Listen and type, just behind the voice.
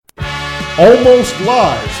Almost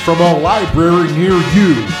live from a library near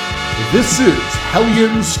you, this is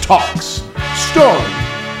Hellions Talks, starring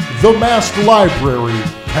the masked library,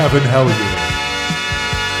 Kevin Hellion.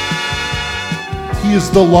 He is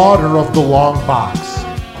the lauder of the long box,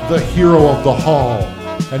 the hero of the hall,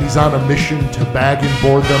 and he's on a mission to bag and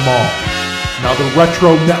board them all. Now the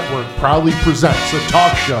Retro Network proudly presents a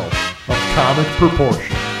talk show of comic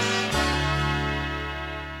proportions.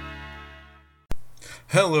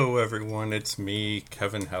 Hello everyone, it's me,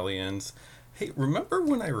 Kevin Hellions. Hey, remember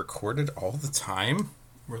when I recorded all the time?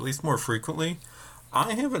 Or at least more frequently?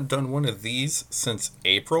 I haven't done one of these since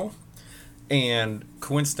April. And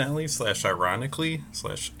coincidentally, /ironically,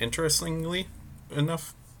 /interestingly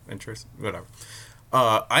enough,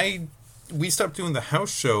 we stopped doing the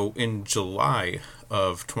house show in July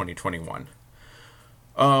of 2021.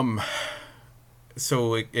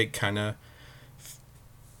 So it kind of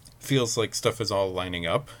feels like stuff is all lining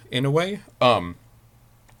up in a way. And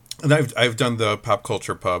I've done the Pop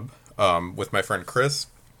Culture Pub with my friend Chris,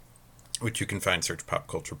 which you can search Pop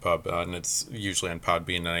Culture Pub, and it's usually on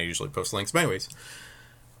Podbean, and I usually post links. But anyways,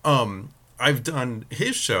 I've done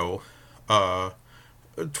his show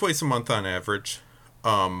twice a month on average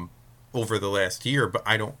over the last year, but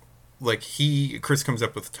I don't Chris comes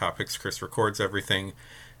up with the topics, Chris records everything.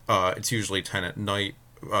 It's usually 10 at night,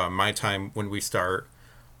 my time when we start.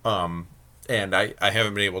 And I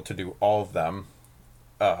haven't been able to do all of them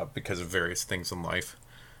because of various things in life.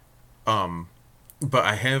 But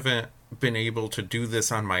I haven't been able to do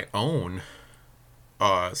this on my own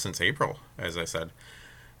since April, as I said.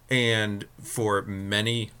 And for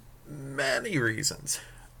many, many reasons.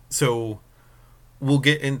 So we'll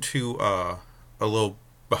get into a little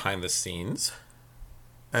behind the scenes.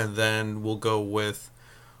 And then we'll go with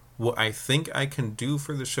what I think I can do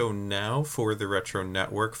for the show now for the Retro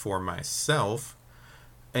Network for myself,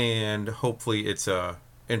 and hopefully it's a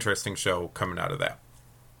interesting show coming out of that.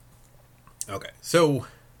 Okay, so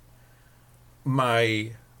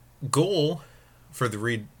my goal for the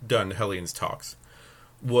redone Hellions Talks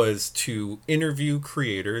was to interview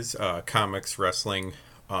creators, comics, wrestling,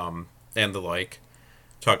 and the like,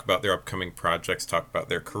 talk about their upcoming projects, talk about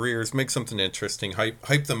their careers, make something interesting,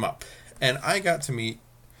 hype them up. And I got to meet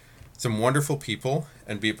some wonderful people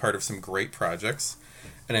and be a part of some great projects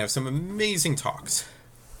and have some amazing talks.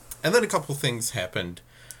 And then a couple things happened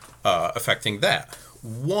affecting that.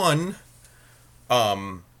 One,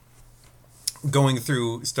 going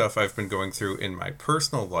through stuff I've been going through in my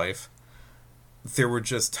personal life, there were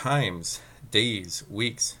just times, days,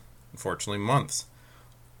 weeks, unfortunately months,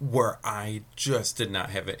 where I just did not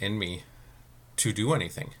have it in me to do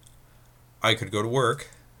anything. I could go to work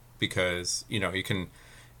because,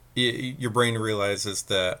 your brain realizes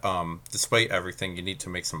that despite everything, you need to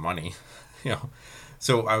make some money.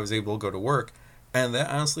 So I was able to go to work, and that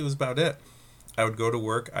honestly was about it. I would go to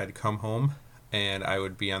work, I'd come home, and I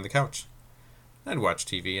would be on the couch. I'd watch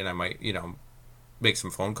TV, and I might, make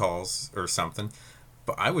some phone calls or something.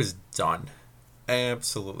 But I was done.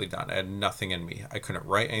 Absolutely done. I had nothing in me. I couldn't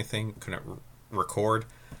write anything, couldn't record,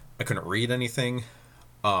 I couldn't read anything.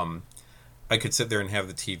 I could sit there and have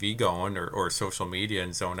the TV going or social media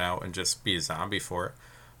and zone out and just be a zombie for it.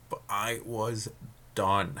 But I was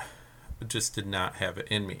done. I just did not have it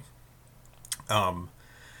in me. And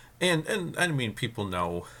I mean, people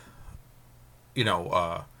know,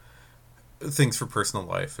 things for personal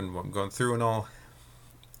life and what I'm going through and all.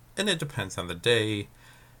 And it depends on the day.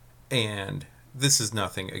 And this is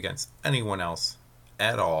nothing against anyone else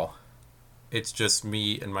at all. It's just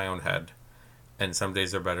me in my own head. And some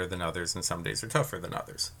days are better than others, and some days are tougher than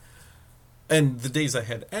others. And the days I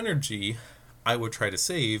had energy, I would try to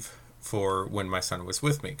save for when my son was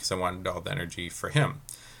with me, because I wanted all the energy for him.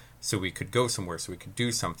 So we could go somewhere, so we could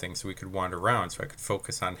do something, so we could wander around, so I could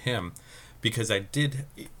focus on him. Because I did,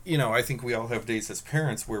 I think we all have days as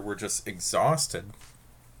parents where we're just exhausted.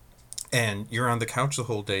 And you're on the couch the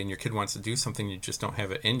whole day, and your kid wants to do something, you just don't have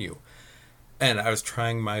it in you. And I was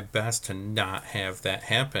trying my best to not have that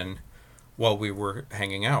happen while we were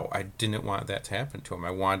hanging out. I didn't want that to happen to him. I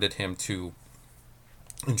wanted him to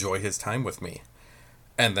enjoy his time with me.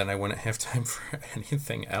 And then I wouldn't have time for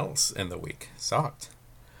anything else in the week. Sucked.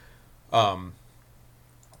 But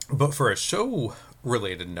for a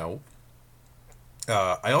show-related note,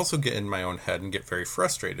 I also get in my own head and get very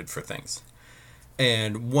frustrated for things.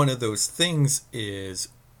 And one of those things is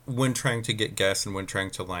when trying to get guests and when trying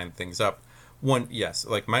to line things up. One, yes,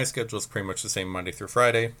 my schedule is pretty much the same Monday through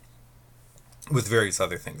Friday, with various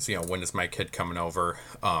other things. When is my kid coming over?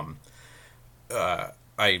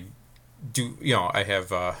 I do, I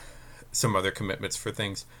have some other commitments for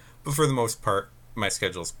things, but for the most part, my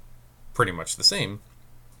schedule's pretty much the same.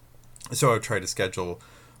 So I would try to schedule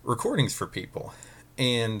recordings for people.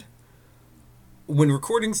 And when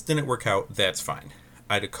recordings didn't work out, that's fine.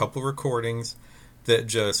 I had a couple recordings that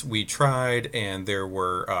just, we tried and there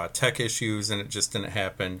were tech issues and it just didn't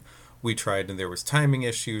happen. We tried and there was timing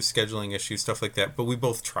issues, scheduling issues, stuff like that. But we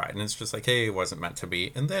both tried and it's just like, hey, it wasn't meant to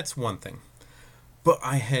be. And that's one thing. But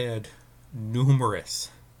I had numerous,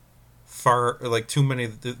 too many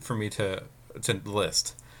for me to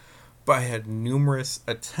list. But I had numerous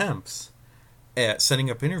attempts at setting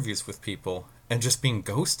up interviews with people and just being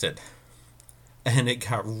ghosted. And it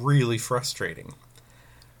got really frustrating.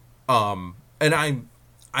 And I'm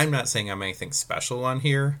not saying I'm anything special on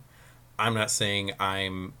here. I'm not saying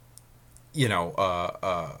I'm,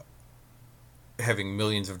 having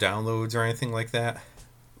millions of downloads or anything like that.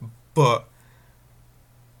 But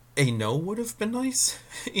a no would have been nice,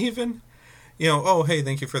 even. Oh, hey,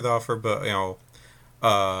 thank you for the offer, but,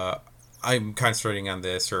 I'm concentrating on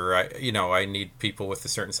this, or, I need people with a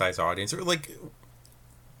certain size audience, or, like,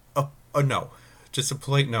 a no. Just a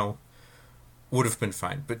polite no would have been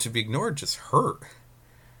fine. But to be ignored just hurt.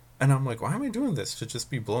 And I'm like, why am I doing this? To just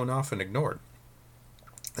be blown off and ignored.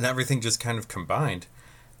 And everything just kind of combined.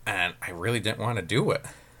 And I really didn't want to do it.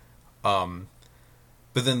 But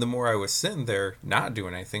then the more I was sitting there not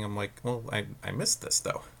doing anything, I'm like, well, I miss this,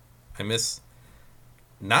 though. I miss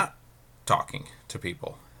not talking to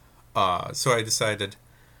people. So I decided,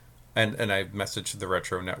 and I messaged the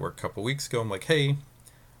Retro Network a couple weeks ago. I'm like, hey,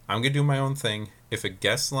 I'm going to do my own thing. If a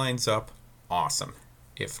guest lines up, awesome.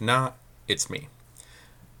 If not, it's me.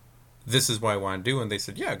 This is what I want to do. And they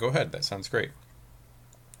said, yeah, go ahead. That sounds great.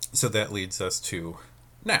 So that leads us to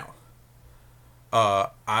now.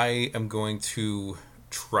 I am going to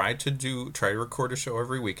try to record a show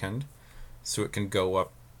every weekend so it can go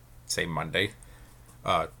up, say, Monday.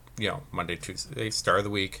 Monday, Tuesday, start of the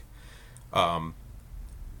week.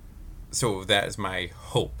 So that is my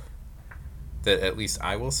hope, that at least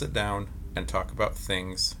I will sit down and talk about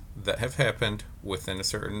things that have happened within a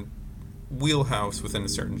certain wheelhouse, within a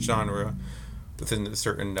certain genre, within a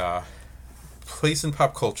certain place in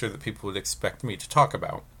pop culture that people would expect me to talk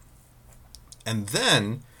about. And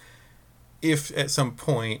then, if at some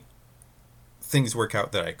point things work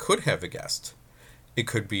out that I could have a guest, it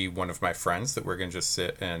could be one of my friends that we're going to just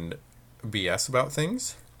sit and BS about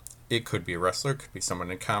things. It could be a wrestler, it could be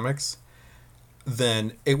someone in comics.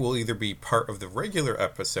 Then it will either be part of the regular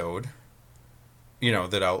episode,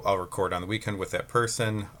 that I'll record on the weekend with that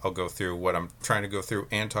person. I'll go through what I'm trying to go through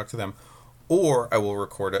and talk to them. Or I will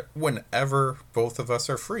record it whenever both of us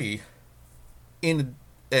are free and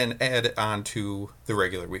add it on to the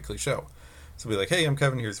regular weekly show. So be like, hey, I'm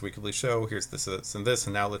Kevin, here's the weekly show, here's this,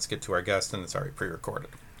 and now let's get to our guest, and it's already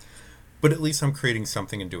pre-recorded. But at least I'm creating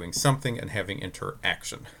something and doing something and having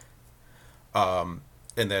interaction. And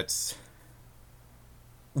that's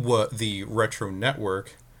what the Retro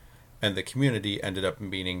Network and the community ended up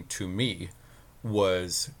meaning to me,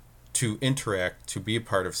 was to interact, to be a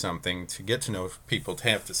part of something, to get to know people, to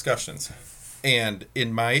have discussions. And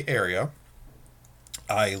in my area,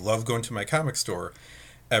 I love going to my comic store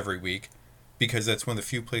every week because that's one of the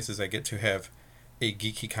few places I get to have a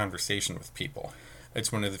geeky conversation with people.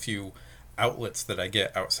 It's one of the few outlets that I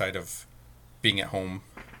get outside of being at home,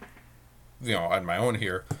 on my own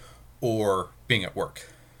here, or being at work.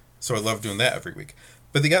 So I love doing that every week.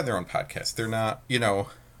 But they got their own podcast. They're not,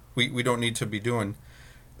 we don't need to be doing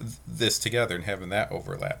this together and having that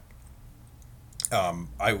overlap.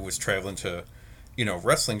 I was traveling to,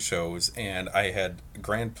 wrestling shows, and I had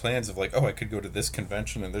grand plans of like, oh, I could go to this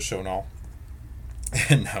convention and this show and all.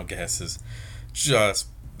 And now gas is just,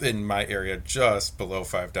 in my area, just below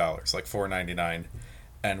 $5, like $4.99.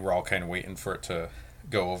 And we're all kind of waiting for it to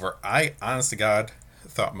go over. I, honest to God,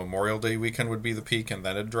 thought Memorial Day weekend would be the peak and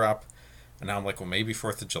then it'd drop. And now I'm like, well, maybe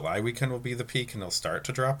 4th of July weekend will be the peak and it'll start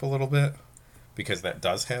to drop a little bit. Because that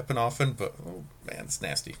does happen often, but, oh, man, it's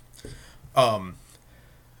nasty.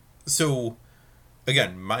 So,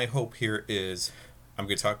 again, my hope here is I'm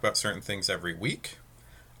going to talk about certain things every week.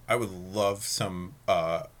 I would love some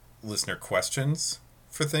listener questions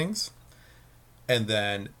for things. And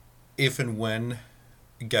then, if and when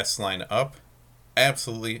guests line up,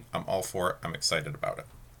 absolutely, I'm all for it. I'm excited about it.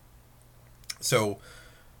 So,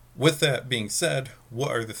 with that being said,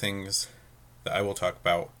 what are the things that I will talk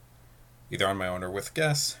about either on my own or with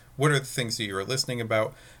guests? What are the things that you're listening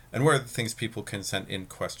about? And what are the things people can send in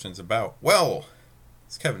questions about? Well,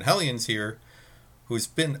 it's Kevin Hellions here, who's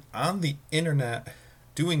been on the internet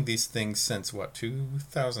doing these things since,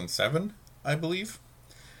 2007, I believe?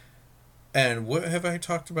 And what have I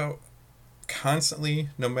talked about? constantly,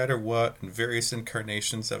 no matter what, in various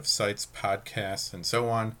incarnations of sites, podcasts, and so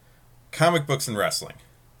on, comic books and wrestling.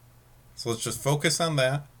 So let's just focus on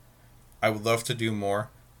that. I would love to do more.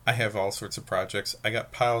 I have all sorts of projects. I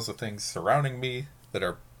got piles of things surrounding me that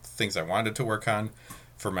are things I wanted to work on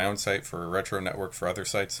for my own site, for Retro Network, for other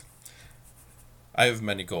sites. I have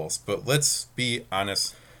many goals, but let's be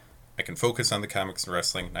honest. I can focus on the comics and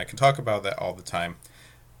wrestling, and I can talk about that all the time,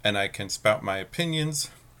 and I can spout my opinions,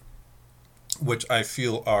 which I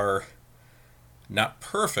feel are not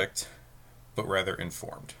perfect, but rather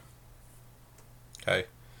informed. Okay?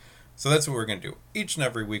 So that's what we're going to do. Each and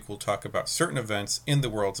every week we'll talk about certain events in the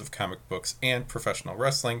worlds of comic books and professional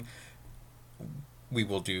wrestling.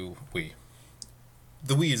 The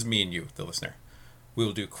we is me and you, the listener. We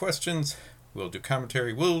will do questions, we'll do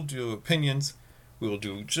commentary, we'll do opinions, we will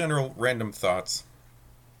do general random thoughts,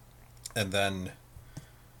 and then,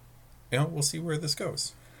 we'll see where this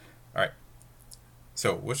goes. Alright,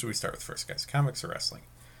 so what should we start with first, guys? Comics or wrestling?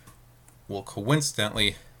 Well,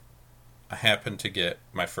 coincidentally, I happened to get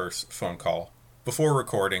my first phone call before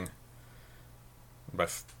recording.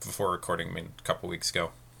 Before recording, I mean a couple weeks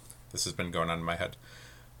ago. This has been going on in my head.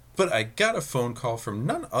 But I got a phone call from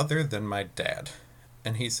none other than my dad.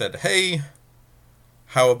 And he said, "Hey,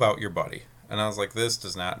 how about your buddy?" And I was like, this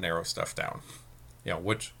does not narrow stuff down.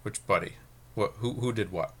 Which buddy? What? Who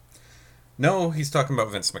did what? No, he's talking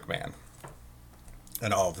about Vince McMahon.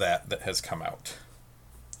 And all of that has come out.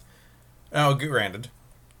 Now, granted,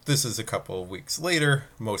 this is a couple of weeks later.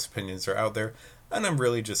 Most opinions are out there. And I'm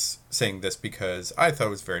really just saying this because I thought it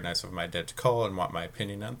was very nice of my dad to call and want my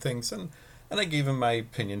opinion on things. And I gave him my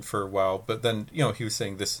opinion for a while. But then, he was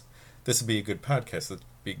saying this would be a good podcast. This would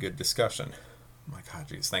be a good discussion. Oh my God,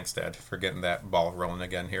 geez. Thanks, Dad, for getting that ball rolling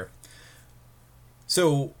again here.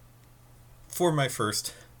 So, for my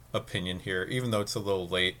first opinion here, even though it's a little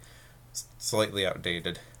late, slightly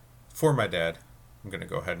outdated, for my dad, I'm going to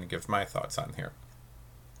go ahead and give my thoughts on here.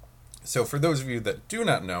 So, for those of you that do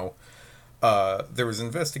not know, there was an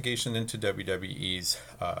investigation into WWE's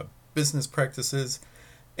business practices,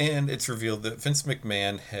 and it's revealed that Vince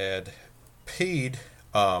McMahon had paid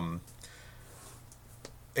a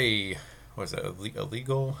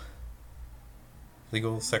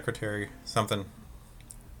legal secretary, something,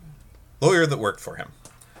 lawyer that worked for him,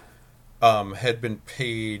 had been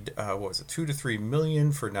paid, $2 to $3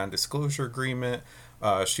 million for non-disclosure agreement.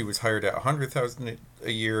 She was hired at $100,000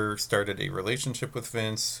 a year, started a relationship with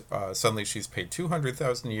Vince. Suddenly she's paid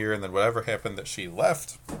 $200,000 a year, and then whatever happened that she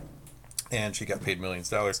left, and she got paid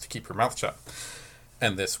millions of dollars to keep her mouth shut.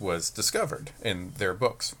 And this was discovered in their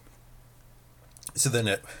books. So then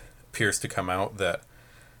it appears to come out that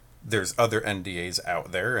there's other NDAs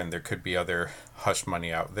out there, and there could be other hush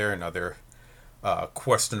money out there, and other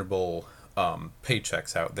questionable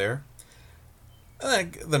paychecks out there.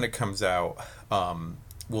 And then it comes out,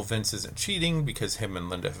 Vince isn't cheating because him and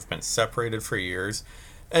Linda have been separated for years.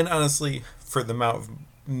 And honestly, for the amount of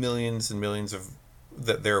millions and millions of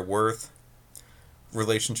that they're worth,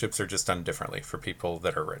 relationships are just done differently for people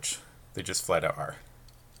that are rich. They just flat out are.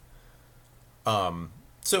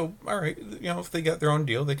 So, alright, if they get their own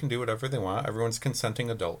deal, they can do whatever they want. Everyone's consenting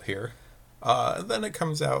adult here. Then it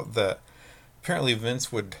comes out that apparently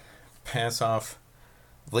Vince would pass off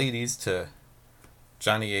ladies to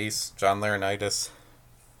Johnny Ace, John Laurinaitis.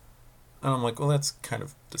 And I'm like, well, that's kind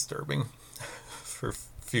of disturbing for a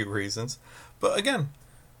few reasons. But again,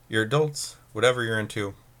 you're adults, whatever you're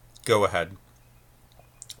into, go ahead.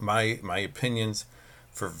 My opinions,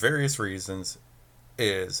 for various reasons,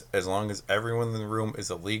 is as long as everyone in the room is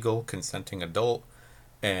a legal, consenting adult,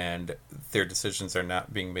 and their decisions are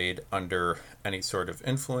not being made under any sort of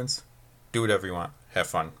influence, do whatever you want. Have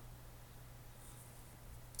fun.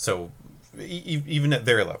 So, even at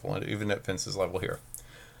their level, even at Vince's level here.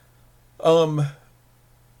 But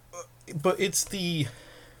it's the...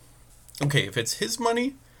 Okay, if it's his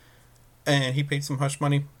money, and he paid some hush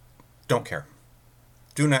money, don't care.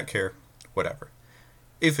 Do not care. Whatever.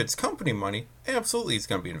 If it's company money, absolutely it's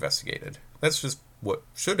going to be investigated. That's just what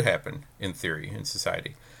should happen, in theory, in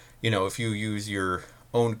society. If you use your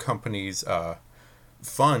own company's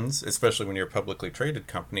funds, especially when you're a publicly traded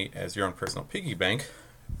company, as your own personal piggy bank,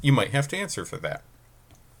 you might have to answer for that.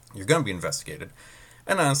 You're going to be investigated.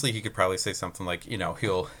 And honestly, he could probably say something like,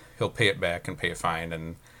 he'll pay it back and pay a fine,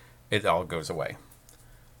 and it all goes away.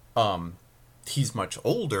 He's much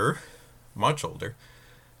older,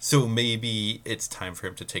 so maybe it's time for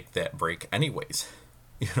him to take that break anyways.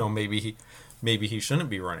 Maybe he shouldn't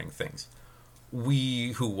be running things.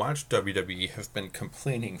 We who watch WWE have been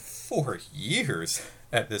complaining for years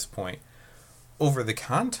at this point over the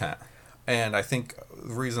content. And I think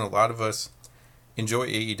the reason a lot of us enjoy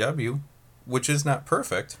AEW, which is not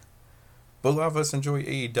perfect, but a lot of us enjoy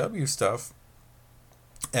AEW stuff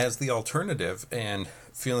as the alternative and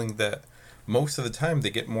feeling that most of the time they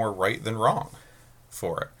get more right than wrong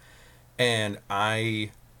for it. And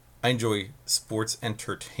I enjoy sports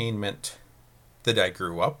entertainment that I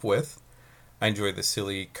grew up with. I enjoy the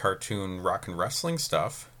silly cartoon rock and wrestling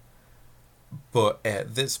stuff. But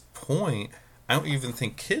at this point, I don't even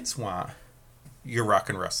think kids want your rock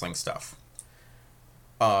and wrestling stuff.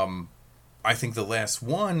 I think the last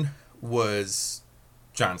one was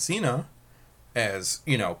John Cena as,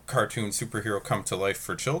 cartoon superhero come to life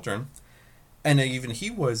for children. And even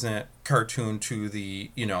he wasn't cartoon to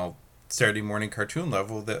the, Saturday morning cartoon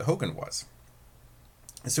level that Hogan was.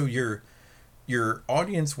 So your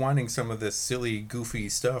audience wanting some of this silly, goofy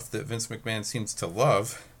stuff that Vince McMahon seems to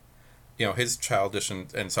love, his childish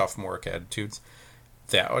and sophomoric attitudes,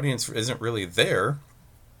 that audience isn't really there.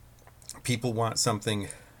 People want something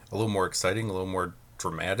a little more exciting, a little more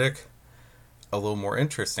dramatic, a little more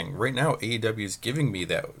interesting. Right now, AEW is giving me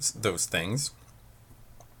those things.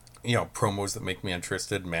 Promos that make me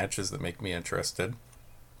interested, matches that make me interested.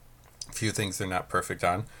 A few things they're not perfect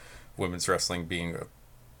on. Women's wrestling being a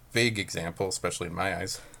big example, especially in my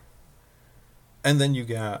eyes. And then you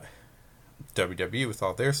got WWE with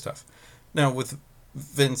all their stuff. Now, with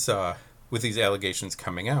Vince, with these allegations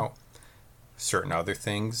coming out, certain other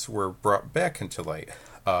things were brought back into light.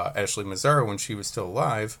 Ashley Mazzaro, when she was still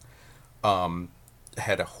alive,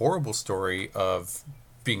 had a horrible story of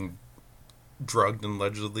being drugged and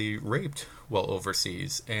allegedly raped while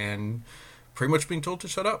overseas and pretty much being told to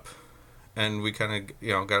shut up. And we kind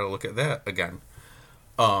of, got to look at that again.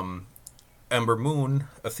 Ember Moon,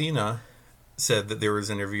 Athena, said that there was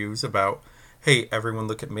interviews about, hey, everyone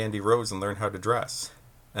look at Mandy Rose and learn how to dress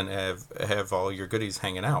and have all your goodies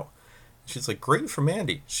hanging out. She's like, great for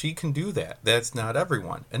Mandy. She can do that. That's not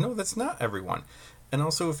everyone. And no, that's not everyone. And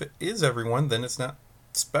also, if it is everyone, then it's not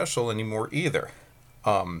special anymore either.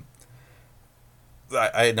 I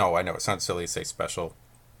know it sounds silly to say special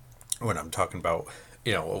when I'm talking about,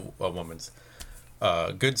 a woman's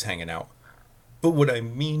goods hanging out. But what I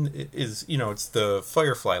mean is, it's the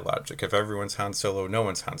Firefly logic. If everyone's Han Solo, no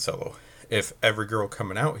one's Han Solo. If every girl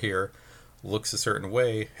coming out here looks a certain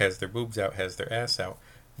way, has their boobs out, has their ass out,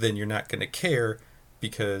 then you're not going to care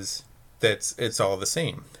because it's all the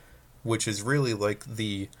same. Which is really like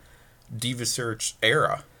the Diva Search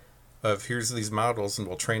era of here's these models and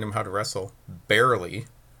we'll train them how to wrestle, barely,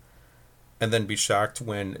 and then be shocked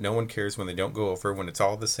when no one cares, when they don't go over, when it's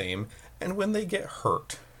all the same, and when they get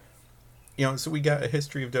hurt. So we got a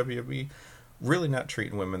history of WWE really not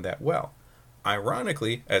treating women that well.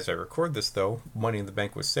 Ironically, as I record this though, Money in the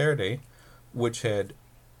Bank was Saturday, which had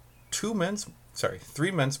 3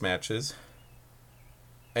 men's matches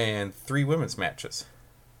and 3 women's matches.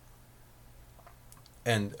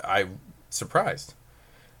 And I'm surprised.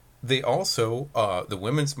 They also, the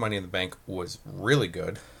women's Money in the Bank was really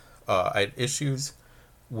good. I had issues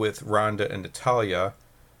with Ronda and Natalya,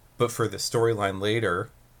 but for the storyline later,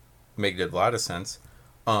 made a lot of sense.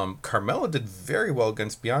 Carmella did very well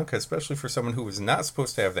against Bianca, especially for someone who was not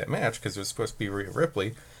supposed to have that match because it was supposed to be Rhea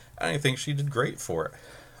Ripley. And I think she did great for it.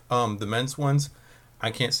 The men's ones, I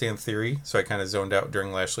can't stand Theory, so I kind of zoned out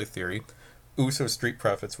during Lashley Theory. Uso Street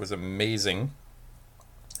Profits was amazing.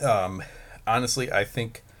 Honestly, I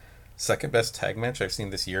think second best tag match I've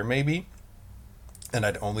seen this year, maybe. And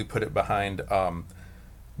I'd only put it behind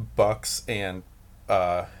Bucks and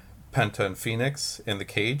Penta and Phoenix in the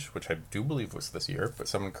cage, which I do believe was this year, but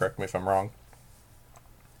someone correct me if I'm wrong.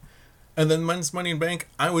 And then men's Money in Bank,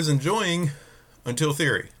 I was enjoying until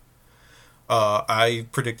Theory. I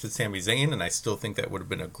predicted Sami Zayn, and I still think that would have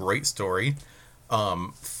been a great story.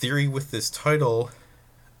 Theory with this title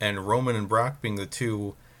and Roman and Brock being the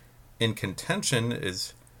two in contention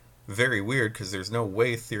is very weird because there's no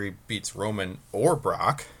way Theory beats Roman or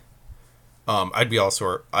Brock. I'd be all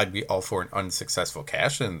for an unsuccessful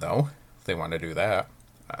cash-in, though. If they want to do that,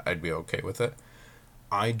 I'd be okay with it.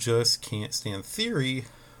 I just can't stand Theory,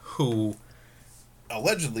 who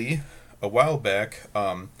allegedly, a while back,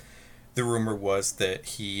 the rumor was that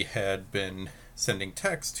he had been sending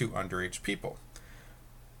texts to underage people.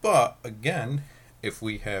 But, again, if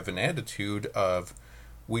we have an attitude of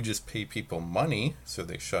we just pay people money so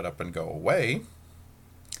they shut up and go away,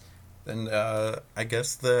 then I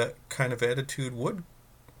guess that kind of attitude would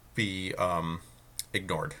be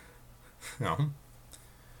ignored.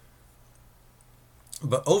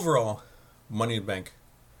 But overall, Money in the Bank,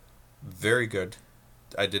 very good.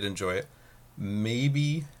 I did enjoy it.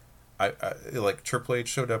 Maybe, I like Triple H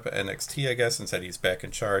showed up at NXT, I guess, and said he's back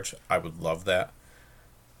in charge. I would love that.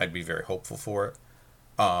 I'd be very hopeful for it.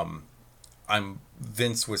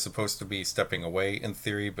 Vince was supposed to be stepping away in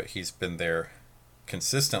theory, but he's been there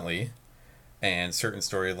consistently. And certain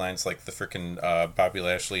storylines like the frickin' Bobby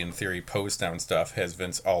Lashley in theory pose down stuff has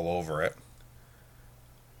Vince all over it.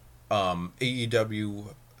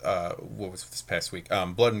 AEW, what was this past week?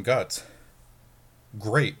 Blood and Guts.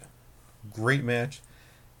 Great match.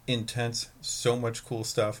 Intense. So much cool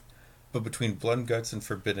stuff. But between Blood and Guts and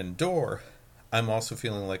Forbidden Door, I'm also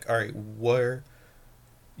feeling like, all right, where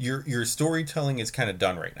your storytelling is kind of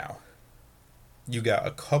done right now. You got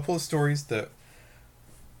a couple of stories that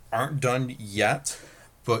aren't done yet,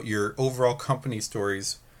 but your overall company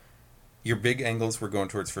stories, your big angles were going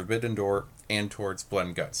towards Forbidden Door and towards Blood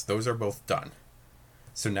and Guts. Those are both done.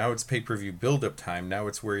 So now it's pay-per-view build-up time. Now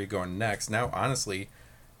it's where you're going next. Now, honestly,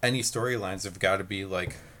 any storylines have got to be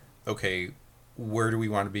like, okay, where do we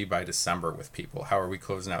want to be by December with people? How are we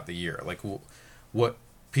closing out the year? Like, what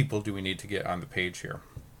people do we need to get on the page here?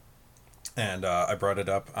 And I brought it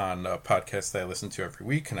up on a podcast that I listen to every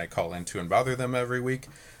week, and I call into and bother them every week,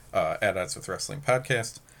 At Odds with Wrestling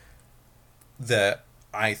podcast, that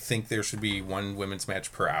I think there should be one women's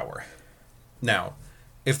match per hour. Now,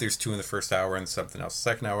 if there's two in the first hour and something else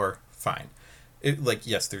second hour, fine.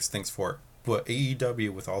 Yes, there's things for it. But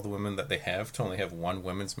AEW, with all the women that they have, to only have one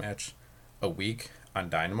women's match a week on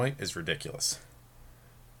Dynamite is ridiculous.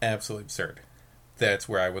 Absolutely absurd. That's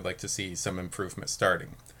where I would like to see some improvement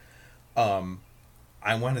starting.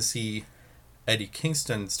 I want to see Eddie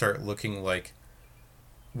Kingston start looking like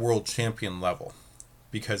world champion level,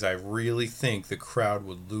 because I really think the crowd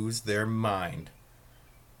would lose their mind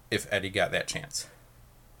if Eddie got that chance.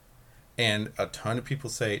 And a ton of people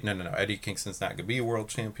say, no, Eddie Kingston's not going to be a world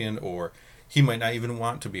champion, or he might not even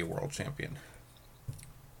want to be a world champion.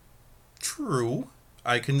 True,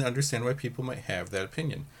 I can understand why people might have that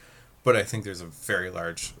opinion, but I think there's a very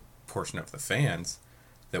large portion of the fans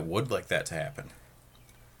that would like that to happen.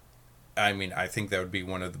 I mean, I think that would be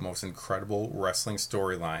one of the most incredible wrestling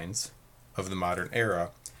storylines of the modern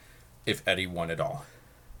era if Eddie won it all.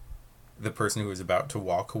 The person who is about to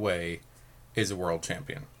walk away is a world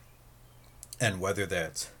champion. And whether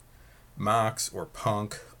that's Mox or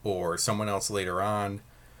Punk or someone else later on,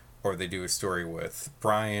 or they do a story with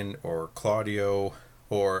Brian or Claudio,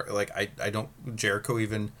 or I don't, Jericho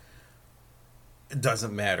even, it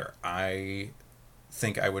doesn't matter. I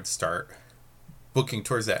think I would start booking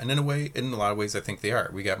towards that. And in a lot of ways, I think they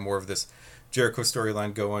are. We got more of this Jericho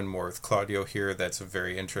storyline going, more with Claudio here. That's a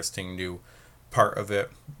very interesting new part of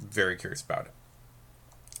it. Very curious about it.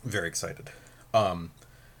 Very excited. And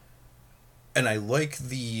I like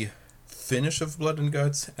the finish of Blood and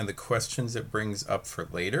Guts and the questions it brings up for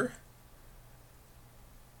later.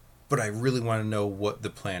 But I really want to know what the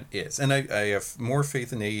plan is. And I have more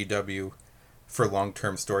faith in AEW for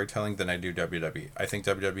long-term storytelling than I do WWE. I think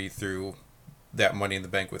WWE threw that Money in the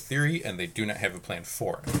Bank with Theory, and they do not have a plan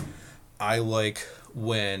for it. I like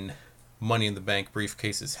when Money in the Bank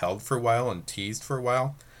briefcase is held for a while and teased for a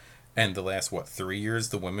while, and the last, 3 years,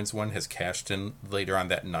 the women's one has cashed in later on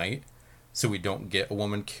that night, so we don't get a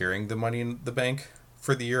woman carrying the Money in the Bank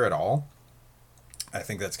for the year at all. I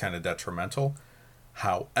think that's kind of detrimental.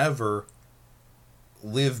 However,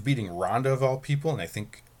 Liv beating Ronda of all people, and I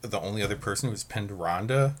think the only other person who's pinned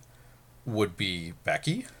Ronda would be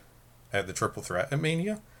Becky at the Triple Threat at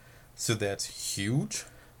Mania. So that's huge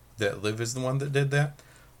that Liv is the one that did that.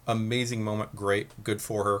 Amazing moment, great, good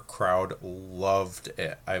for her. Crowd loved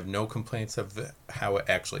it. I have no complaints of how it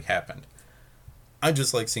actually happened. I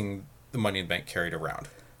just like seeing the Money in the Bank carried around.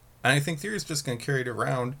 And I think Theory's just going to carry it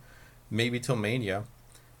around maybe till Mania.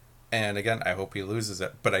 And again, I hope he loses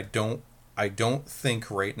it. But I don't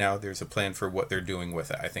think right now there's a plan for what they're doing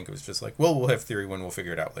with it. I think it was just like, well, we'll have Theory when we'll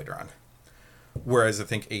figure it out later on. Whereas I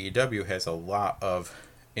think AEW has a lot of,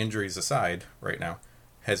 injuries aside right now,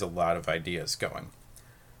 has a lot of ideas going.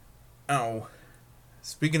 Oh,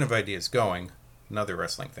 speaking of ideas going, another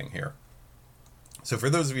wrestling thing here. So for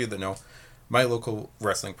those of you that know, my local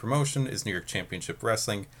wrestling promotion is New York Championship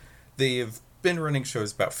Wrestling. They've been running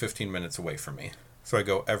shows about 15 minutes away from me, so I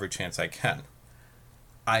go every chance I can.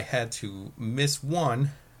 I had to miss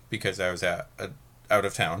one because I was out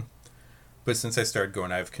of town, but since I started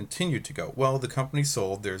going, I've continued to go. Well, the company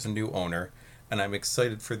sold, there's a new owner, and I'm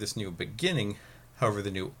excited for this new beginning. However,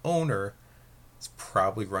 the new owner is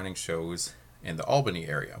probably running shows in the Albany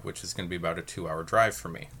area, which is going to be about a 2-hour drive for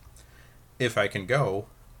me. If I can go,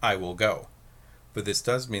 I will go. But this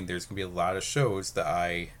does mean there's going to be a lot of shows that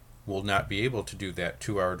I will not be able to do that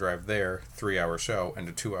 2-hour drive there, 3-hour show, and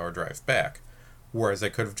a 2-hour drive back. Whereas I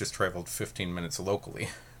could have just traveled 15 minutes locally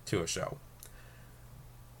to a show.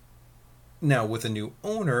 Now, with a new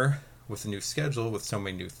owner, with a new schedule, with so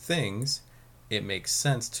many new things, it makes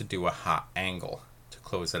sense to do a hot angle to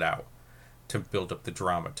close it out, to build up the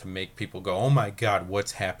drama, to make people go, oh my God,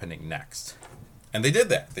 what's happening next? And they did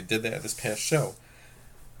that. They did that this past show.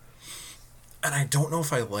 And I don't know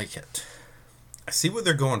if I like it. I see what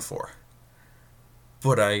they're going for.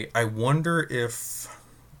 But I wonder if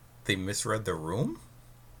they misread the room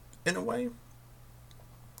in a way.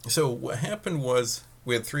 So what happened was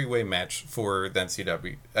we had a three-way match for the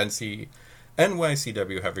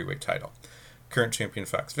NYCW heavyweight title. Current champion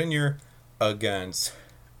Fox Vineyard against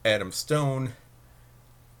Adam Stone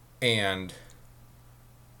and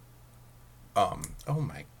oh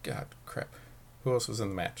my God, crap. Who else was in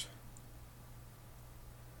the match?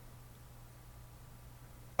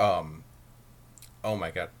 Oh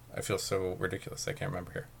my God, I feel so ridiculous. I can't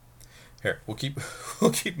remember here. Here, we'll keep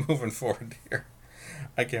moving forward here.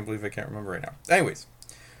 I can't believe I can't remember right now. Anyways,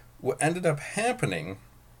 what ended up happening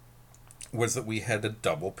was that we had a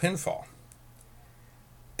double pinfall.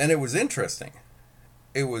 And it was interesting.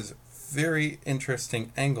 It was very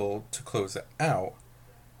interesting angle to close it out,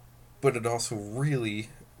 but it also really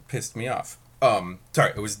pissed me off.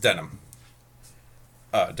 Sorry, it was Denim.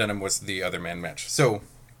 Denim was the other man match. So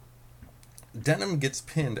Denim gets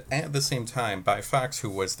pinned at the same time by Fox, who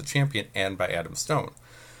was the champion, and by Adam Stone.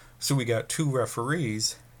 So we got two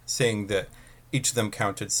referees saying that each of them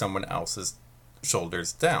counted someone else's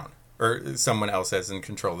shoulders down, or someone else has in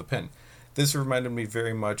control of the pin. This reminded me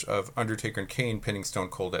very much of Undertaker and Kane pinning Stone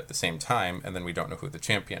Cold at the same time, and then we don't know who the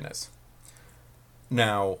champion is.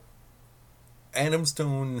 Now, Adam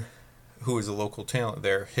Stone, who is a local talent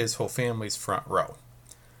there, his whole family's front row.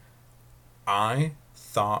 I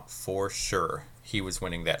thought for sure he was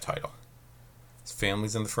winning that title. His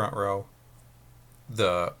family's in the front row.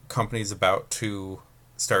 The company's about to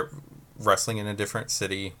start wrestling in a different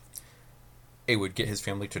city. It would get his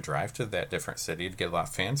family to drive to that different city, to get a lot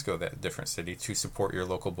of fans go to that different city to support your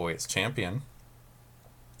local boy as champion.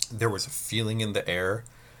 There was a feeling in the air.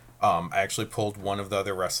 I actually pulled one of the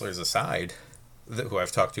other wrestlers aside, who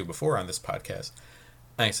I've talked to before on this podcast.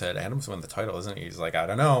 And I said, Adam's won the title, isn't he? He's like, I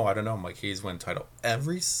don't know. I'm like, he's won the title.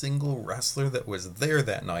 Every single wrestler that was there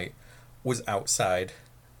that night was outside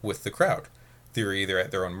with the crowd. They were either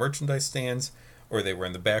at their own merchandise stands or they were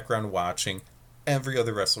in the background watching. Every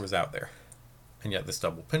other wrestler was out there. And yet this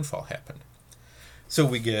double pinfall happened. So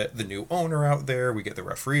we get the new owner out there. We get the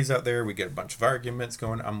referees out there. We get a bunch of arguments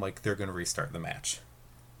going. I'm like, they're going to restart the match.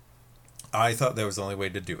 I thought that was the only way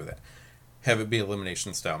to do that. Have it be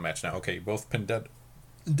elimination style match. Now, okay, you both pinned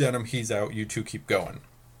Denim. He's out. You two keep going.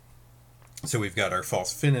 So we've got our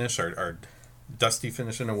false finish, our dusty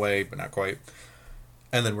finish in a way, but not quite.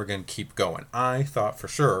 And then we're going to keep going. I thought for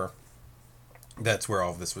sure that's where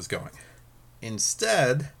all of this was going.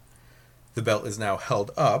 Instead, the belt is now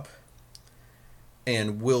held up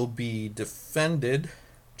and will be defended,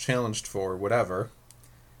 challenged for, whatever,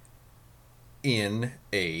 in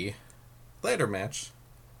a ladder match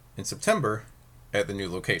in September at the new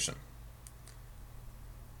location.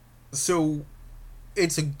 So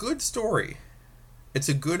it's a good story. It's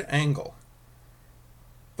a good angle.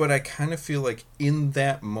 But I kind of feel like in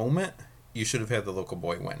that moment, you should have had the local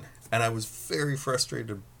boy win. And I was very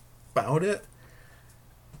frustrated about it.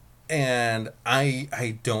 And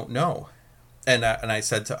I don't know. And I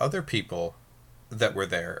said to other people that were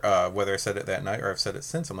there, whether I said it that night or I've said it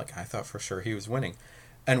since, I'm like, I thought for sure he was winning.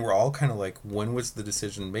 And we're all kind of like, when was the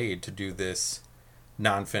decision made to do this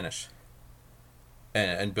non-finish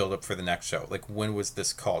and build up for the next show? Like, when was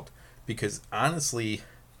this called? Because honestly,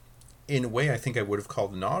 in a way, I think I would have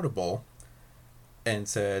called an audible and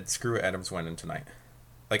said, screw it, Adam's winning tonight.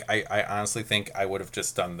 Like, I honestly think I would have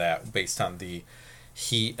just done that based on the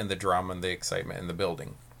heat and the drama and the excitement in the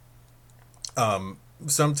building.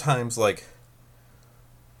 Sometimes, like,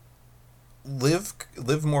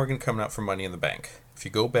 Liv Morgan coming out for Money in the Bank. If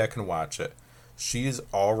you go back and watch it, she's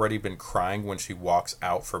already been crying when she walks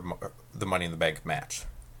out for the Money in the Bank match.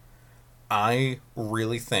 I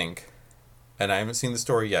really think, and I haven't seen the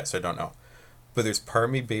story yet, so I don't know, but there's part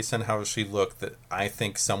of me, based on how she looked, that I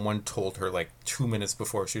think someone told her like 2 minutes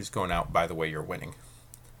before she was going out, by the way, you're winning.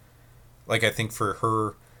 Like, I think for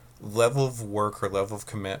her level of work, her level of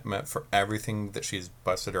commitment, for everything that she's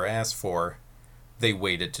busted her ass for, they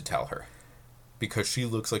waited to tell her. Because she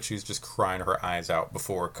looks like she's just crying her eyes out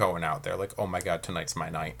before going out there. Like, oh my God, tonight's my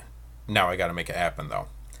night. Now I gotta make it happen, though.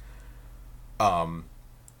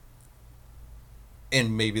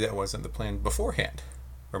 And maybe that wasn't the plan beforehand.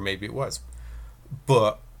 Or maybe it was.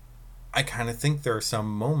 But I kind of think there are some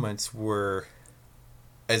moments where,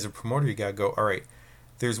 as a promoter, you gotta go, all right,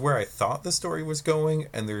 There's where I thought the story was going,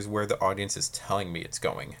 and there's where the audience is telling me it's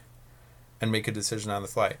going, and make a decision on the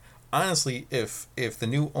fly. Honestly, if the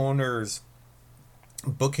new owner's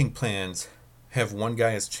booking plans have one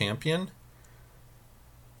guy as champion,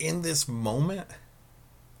 in this moment,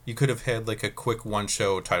 you could have had like a quick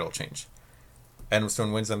one-show title change. Adam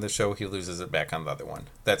Stone wins on this show, he loses it back on the other one.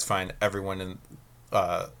 That's fine. Everyone in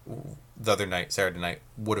the other night, Saturday night,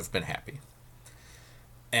 would have been happy.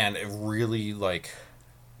 And it really, like,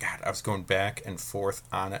 God, I was going back and forth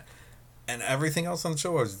on it. And everything else on the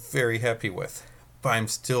show I was very happy with. But I'm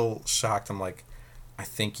still shocked. I'm like, I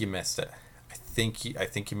think you missed it. I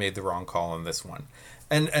think you made the wrong call on this one.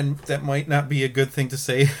 And that might not be a good thing to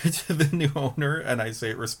say to the new owner, and I say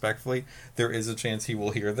it respectfully. There is a chance he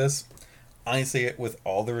will hear this. I say it with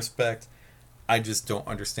all the respect. I just don't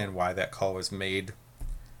understand why that call was made.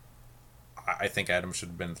 I think Adam should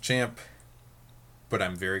have been the champ, but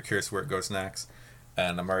I'm very curious where it goes next,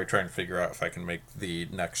 and I'm already trying to figure out if I can make the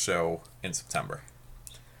next show in September.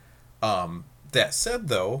 That said,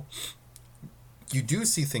 though, you do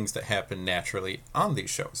see things that happen naturally on these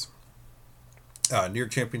shows. New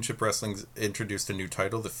York Championship Wrestling's introduced a new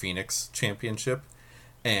title, the Phoenix Championship,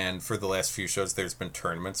 and for the last few shows there's been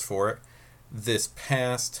tournaments for it. This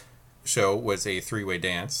past show was a three-way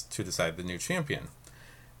dance to decide the new champion.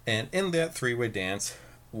 And in that three-way dance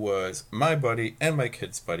was my buddy and my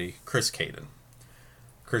kid's buddy, Chris Caden.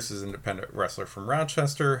 Chris is an independent wrestler from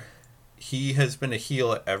Rochester. He has been a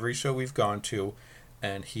heel at every show we've gone to,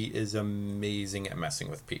 and he is amazing at messing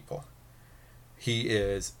with people. He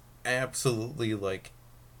is absolutely, like,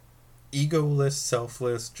 egoless,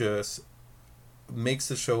 selfless, just makes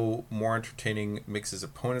the show more entertaining, makes his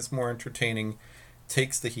opponents more entertaining,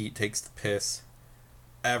 takes the heat, takes the piss,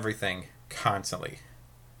 everything, constantly.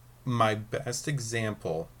 My best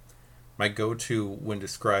example, my go-to when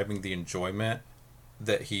describing the enjoyment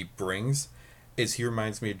that he brings, is he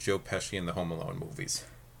reminds me of Joe Pesci in the Home Alone movies.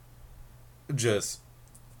 Just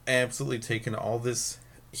absolutely taking all this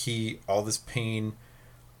heat, all this pain,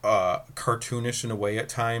 cartoonish in a way at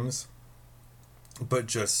times, but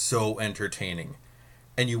just so entertaining.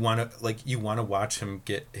 And you want to watch him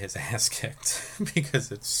get his ass kicked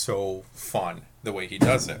because it's so fun the way he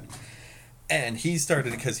does it. And he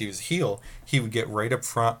started, because he was heel, he would get right up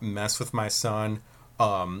front, mess with my son.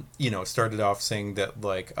 Started off saying that,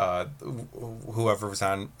 like, whoever was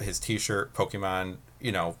on his t-shirt, Pokemon,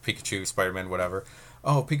 Pikachu, Spider-Man, whatever.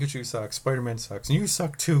 Oh, Pikachu sucks, Spider-Man sucks, and you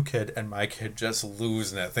suck too, kid. And my kid just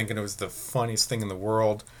losing it, thinking it was the funniest thing in the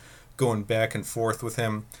world, going back and forth with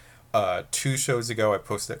him. 2 shows ago, I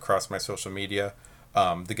posted it across my social media.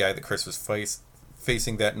 The guy that Chris was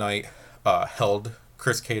facing that night held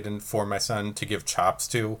Chris Caden for my son to give chops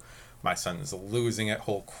to. My son is losing it.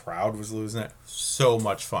 Whole crowd was losing it. So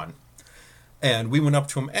much fun. And we went up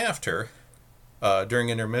to him after, during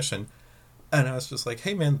intermission, and I was just like,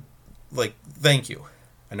 hey man, like, thank you.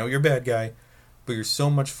 I know you're a bad guy, but you're so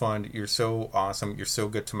much fun. You're so awesome. You're so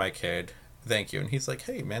good to my kid. Thank you. And he's like,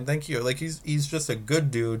 hey man, thank you. Like, he's just a good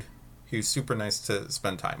dude. He was super nice to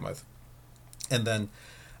spend time with. And then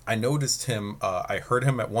I noticed him, I heard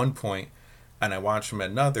him at one point, and I watched him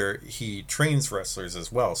at another. He trains wrestlers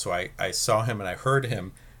as well. So I saw him and I heard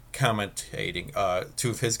him commentating. 2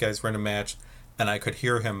 of his guys were in a match, and I could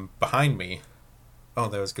hear him behind me. Oh,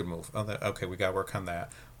 that was a good move. Oh, okay, we got to work on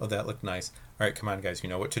that. Oh, that looked nice. All right, come on, guys. You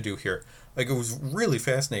know what to do here. Like, it was really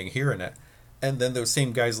fascinating hearing it. And then those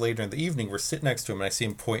same guys later in the evening were sitting next to him, and I see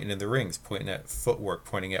him pointing in the rings, pointing at footwork,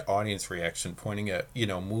 pointing at audience reaction, pointing at,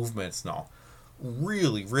 movements and all.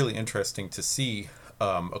 Really, really interesting to see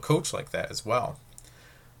a coach like that as well.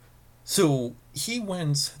 So he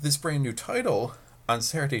wins this brand new title on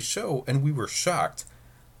Saturday's show, and we were shocked.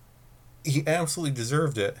 He absolutely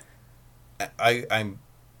deserved it. I'm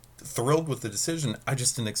thrilled with the decision. I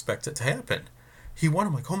just didn't expect it to happen. He won.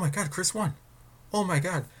 I'm like, oh my God, Chris won. Oh my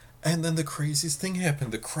God. And then the craziest thing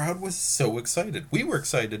happened. The crowd was so excited. We were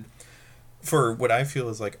excited for what I feel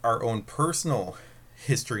is like our own personal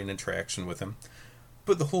history and interaction with him.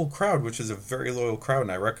 But the whole crowd, which is a very loyal crowd,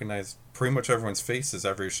 and I recognize pretty much everyone's faces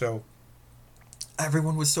every show,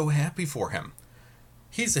 everyone was so happy for him.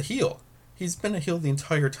 He's a heel. He's been a heel the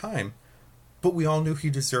entire time. But we all knew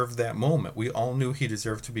he deserved that moment. We all knew he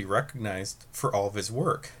deserved to be recognized for all of his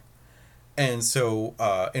work. And so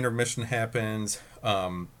intermission happens.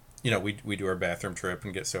 We do our bathroom trip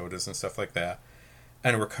and get sodas and stuff like that.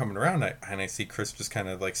 And we're coming around, and I see Chris just kind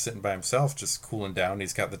of like sitting by himself, just cooling down.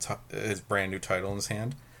 He's got his brand new title in his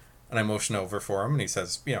hand. And I motion over for him, and he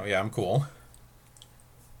says, yeah, I'm cool.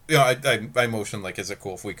 I motion like, is it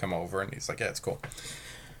cool if we come over? And he's like, yeah, it's cool.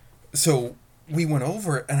 So we went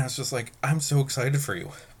over it, and I was just like, I'm so excited for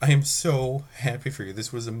you. I am so happy for you.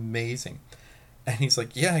 This was amazing. And he's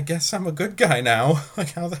like, yeah, I guess I'm a good guy now.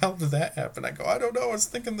 Like, how the hell did that happen? I go, I don't know. I was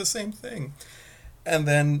thinking the same thing. And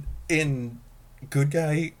then in good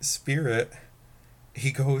guy spirit,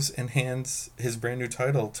 he goes and hands his brand new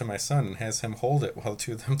title to my son and has him hold it while the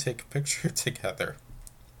two of them take a picture together.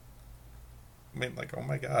 I mean, like, oh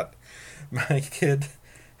my God. My kid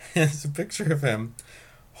has a picture of him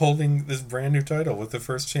holding this brand new title with the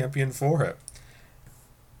first champion for it.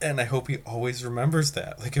 And I hope he always remembers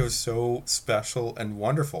that. Like, it was so special and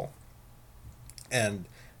wonderful. And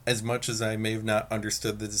as much as I may have not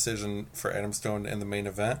understood the decision for Adam Stone in the main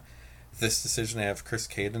event, this decision to have Chris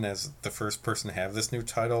Caden as the first person to have this new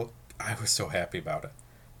title, I was so happy about it.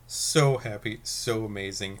 So happy, so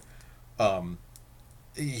amazing.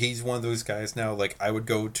 He's one of those guys now, like, I would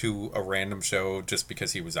go to a random show just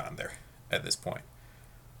because he was on there at this point.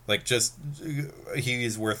 Like, just, he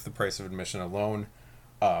is worth the price of admission alone.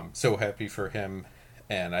 So happy for him,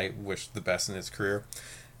 and I wish the best in his career.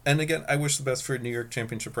 And again, I wish the best for New York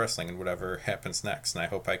Championship Wrestling and whatever happens next. And I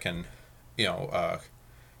hope I can,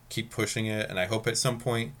 keep pushing it. And I hope at some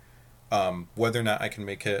point, whether or not I can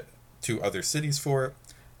make it to other cities for it,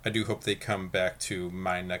 I do hope they come back to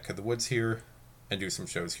my neck of the woods here and do some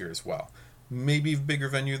shows here as well. Maybe a bigger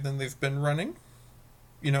venue than they've been running.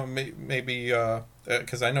 Maybe,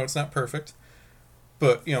 because I know it's not perfect.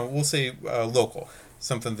 But, we'll say local.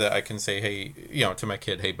 Something that I can say, hey, to my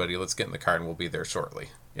kid, hey, buddy, let's get in the car and we'll be there shortly.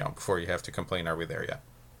 Before you have to complain, are we there yet?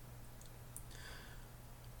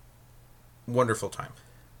 Wonderful time.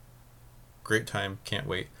 Great time. Can't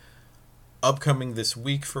wait. Upcoming this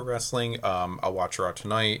week for wrestling, I'll watch Raw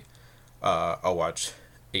tonight. I'll watch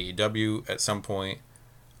AEW at some point.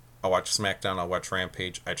 I'll watch SmackDown. I'll watch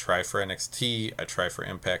Rampage. I try for NXT. I try for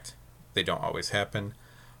Impact. They don't always happen.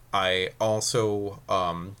 I also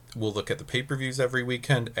will look at the pay-per-views every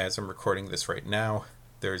weekend. As I'm recording this right now,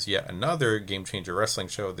 there's yet another Game Changer Wrestling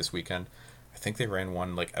show this weekend. I think they ran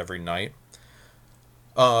one like every night.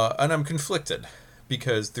 And I'm conflicted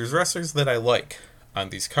because there's wrestlers that I like on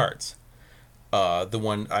these cards. The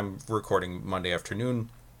one I'm recording Monday afternoon,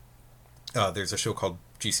 there's a show called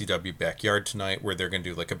GCW Backyard tonight where they're going to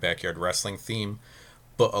do like a backyard wrestling theme.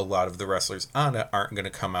 But a lot of the wrestlers on it aren't going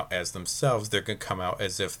to come out as themselves. They're going to come out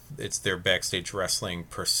as if it's their backstage wrestling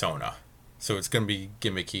persona. So it's going to be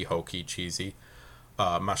gimmicky, hokey, cheesy.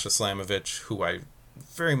 Masha Slamovich, who I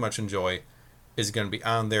very much enjoy, is going to be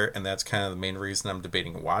on there. And that's kind of the main reason I'm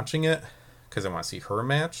debating watching it. Because I want to see her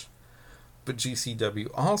match. But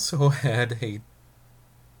GCW also had a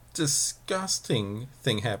disgusting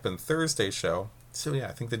thing happen Thursday show. So yeah,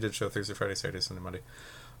 I think they did show Thursday, Friday, Saturday, Sunday, Monday.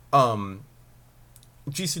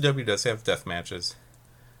 GCW does have death matches.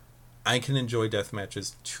 I can enjoy death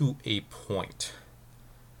matches to a point.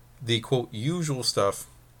 The quote usual stuff,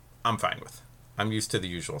 I'm fine with. I'm used to the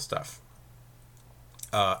usual stuff.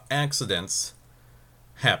 Accidents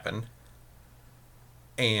happen,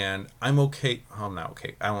 and I'm okay. I'm not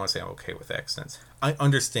okay. I don't want to say I'm okay with accidents. I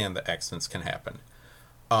understand that accidents can happen.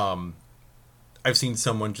 I've seen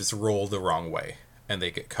someone just roll the wrong way and they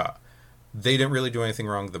get cut. They didn't really do anything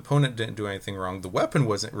wrong. The opponent didn't do anything wrong. The weapon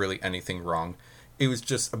wasn't really anything wrong. It was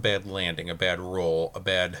just a bad landing, a bad roll, a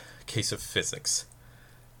bad case of physics.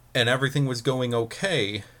 And everything was going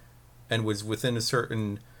okay and was within a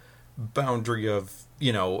certain boundary of,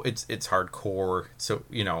 it's hardcore. So,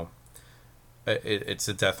 it's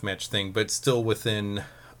a deathmatch thing, but still within,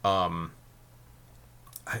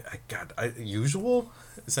 usual?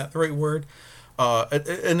 Is that the right word?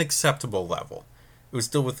 An acceptable level. It was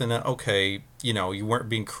still within okay, you weren't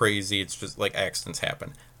being crazy. It's just like accidents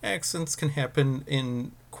happen. Accidents can happen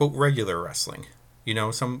in, quote, regular wrestling.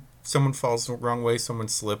 Someone falls the wrong way, someone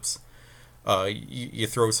slips, you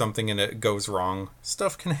throw something and it goes wrong.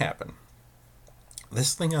 Stuff can happen.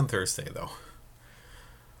 This thing on Thursday, though.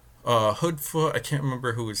 Hoodfoot, I can't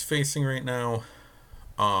remember who was facing right now.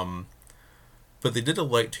 But they did a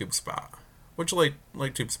light tube spot. Which light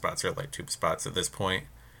tube spots are light tube spots at this point.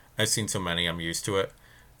 I've seen so many, I'm used to it.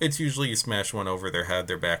 It's usually you smash one over their head,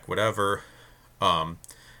 their back, whatever.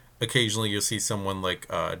 Occasionally you'll see someone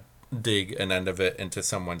dig an end of it into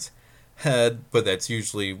someone's head, but that's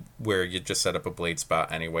usually where you just set up a blade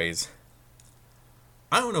spot anyways.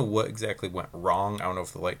 I don't know what exactly went wrong. I don't know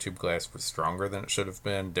if the light tube glass was stronger than it should have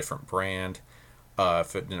been, different brand,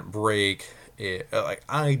 if it didn't break.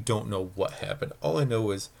 I don't know what happened. All I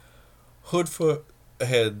know is Hoodfoot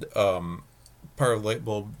had part of the light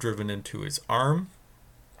bulb driven into his arm,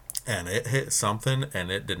 and it hit something,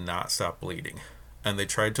 and it did not stop bleeding. And they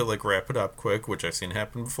tried to wrap it up quick, which I've seen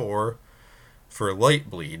happen before, for a light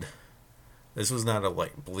bleed. This was not a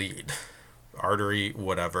light bleed. Artery,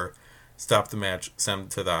 whatever. Stopped the match, sent him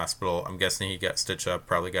to the hospital. I'm guessing he got stitched up,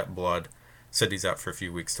 probably got blood. Said he's out for a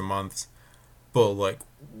few weeks to months. But, like,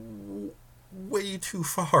 way too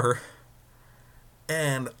far.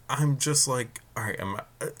 And I'm just like, alright,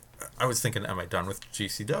 I was thinking, am I done with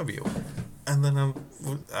GCW? And then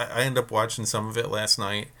I ended up watching some of it last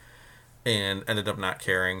night and ended up not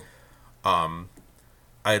caring. I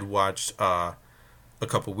had watched a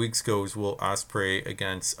couple weeks ago was Will Ospreay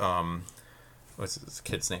against what's his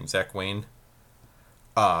kid's name? Zach Wayne.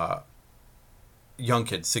 Young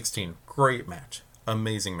kid, 16. Great match.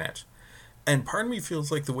 Amazing match. And part of me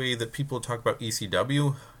feels like the way that people talk about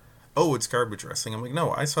ECW, oh, it's garbage wrestling. I'm like,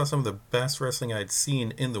 no, I saw some of the best wrestling I'd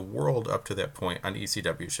seen in the world up to that point on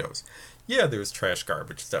ECW shows. Yeah, there was trash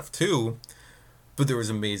garbage stuff too, but there was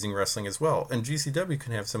amazing wrestling as well. And GCW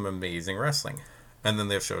can have some amazing wrestling. And then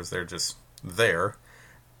they have shows that are just there.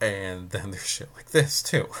 And then there's shit like this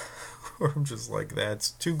too. Where I'm just like, that's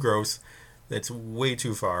too gross. That's way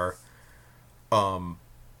too far.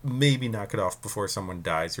 Maybe knock it off before someone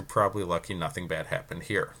dies. You're probably lucky nothing bad happened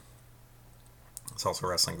here. It's also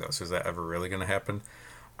wrestling though, so is that ever really going to happen?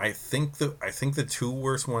 I think the two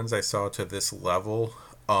worst ones I saw to this level,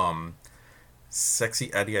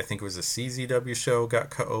 Sexy Eddie, I think it was a CZW show, got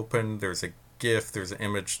cut open. There's a GIF, there's an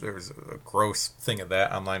image, there's a gross thing of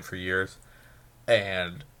that online for years.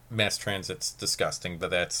 And Mass Transit's disgusting, but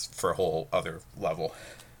that's for a whole other level.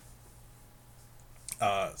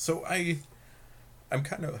 So I'm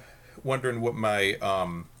kind of wondering what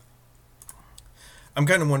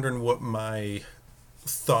my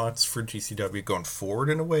thoughts for GCW going forward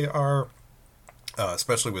in a way are,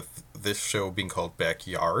 especially with this show being called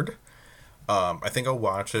Backyard. I think I'll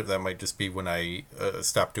watch it. That might just be when I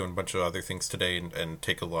stop doing a bunch of other things today and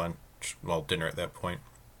take a lunch, well, dinner at that point,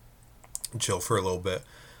 chill for a little bit.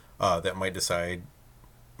 That might decide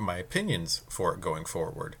my opinions for it going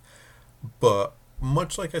forward. But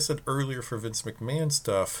much like I said earlier for Vince McMahon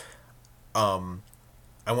stuff,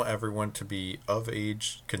 I want everyone to be of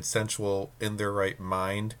age, consensual, in their right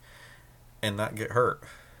mind, and not get hurt.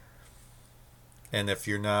 And if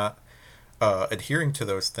you're not adhering to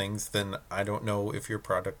those things, then I don't know if your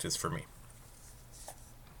product is for me.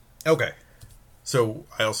 Okay. So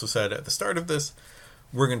I also said at the start of this,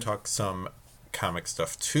 we're going to talk some comic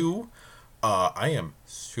stuff too. I am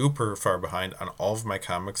super far behind on all of my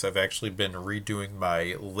comics. I've actually been redoing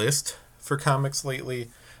my list for comics lately,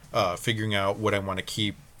 figuring out what I want to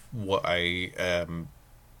keep, what I am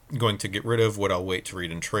going to get rid of, what I'll wait to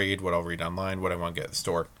read and trade, what I'll read online, what I want to get at the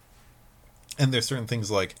store. And there's certain things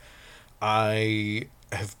like I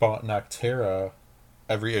have bought Noctera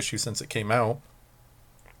every issue since it came out,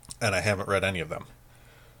 and I haven't read any of them.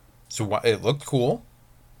 So it looked cool,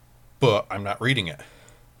 but I'm not reading it.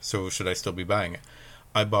 So should I still be buying it?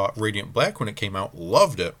 I bought Radiant Black when it came out,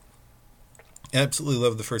 loved it. Absolutely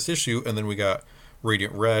loved the first issue, and then we got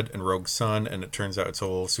Radiant Red and Rogue Sun, and it turns out it's a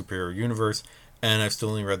whole superhero universe, and I've still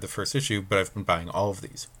only read the first issue, but I've been buying all of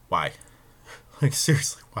these. Why? Like,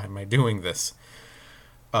 seriously, why am I doing this?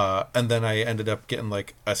 And then I ended up getting,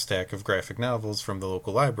 like, a stack of graphic novels from the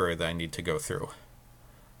local library that I need to go through.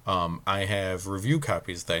 I have review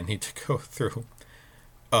copies that I need to go through.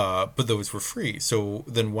 But those were free. So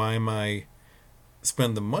then why am I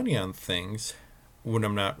spend the money on things when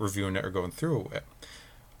I'm not reviewing it or going through it?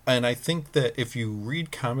 And I think that if you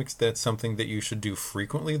read comics, that's something that you should do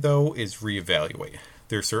frequently, though, is reevaluate.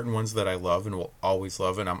 There are certain ones that I love and will always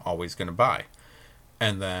love and I'm always going to buy.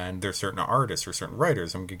 And then there's certain artists or certain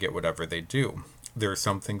writers, I'm going to get whatever they do. There are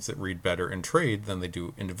some things that read better in trade than they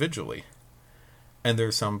do individually. And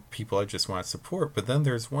there's some people I just want to support. But then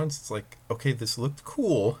there's ones that's like, okay, this looked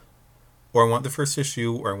cool. Or I want the first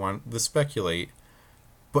issue, or I want the speculate.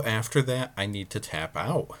 But after that, I need to tap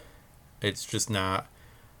out. It's just not...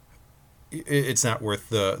 It's not worth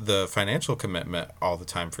the financial commitment all the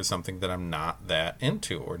time for something that I'm not that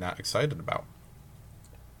into or not excited about.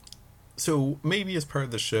 So maybe as part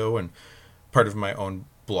of the show and part of my own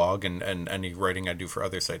blog and any writing I do for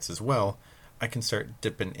other sites as well, I can start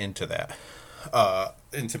dipping into that.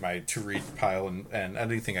 Into my to-read pile and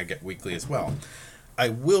anything I get weekly as well. I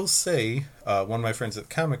will say, one of my friends at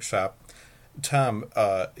the comic shop, Tom,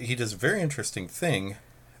 he does a very interesting thing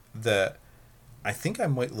that I think I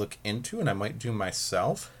might look into and I might do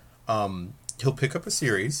myself. He'll pick up a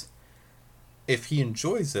series. If he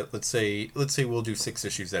enjoys it, let's say we'll do 6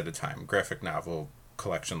 issues at a time, graphic novel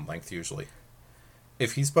collection length usually.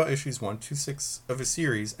 If he's bought issues 1 to 6 of a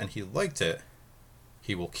series and he liked it,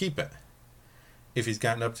 he will keep it. If he's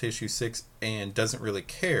gotten up to issue 6 and doesn't really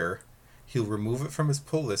care, he'll remove it from his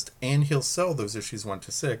pull list, and he'll sell those issues 1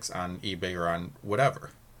 to 6 on eBay or on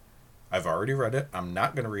whatever. I've already read it. I'm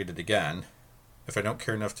not going to read it again. If I don't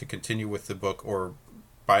care enough to continue with the book or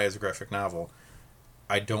buy it as a graphic novel,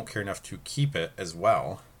 I don't care enough to keep it as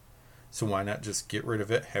well. So why not just get rid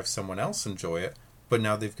of it, have someone else enjoy it? But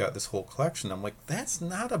now they've got this whole collection. I'm like, that's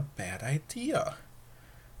not a bad idea.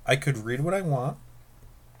 I could read what I want.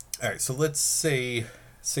 All right, so let's say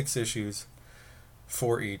 6 issues,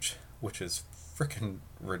 4 each, which is freaking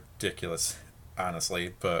ridiculous,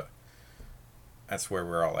 honestly, but that's where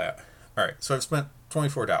we're all at. All right, so I've spent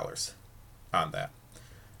 $24 on that.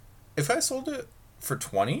 If I sold it for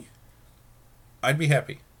 $20, I'd be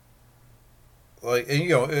happy. Like, you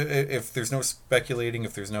know, if there's no speculating,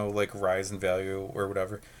 if there's no like rise in value or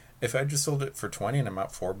whatever, if I just sold it for $20 and I'm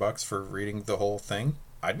out $4 for reading the whole thing,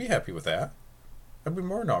 I'd be happy with that. I'd be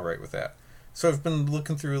more than all right with that. So I've been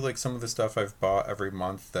looking through like some of the stuff I've bought every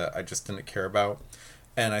month that I just didn't care about,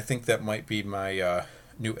 and I think that might be my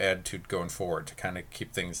new attitude going forward to kind of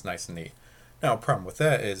keep things nice and neat. Now, a problem with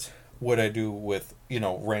that is what I do with, you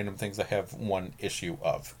know, random things I have 1 issue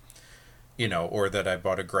of, you know, or that I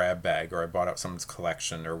bought a grab bag or I bought out someone's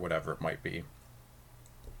collection or whatever it might be.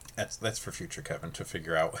 That's for future Kevin to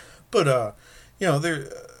figure out. But you know, they're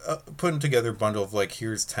putting together a bundle of like,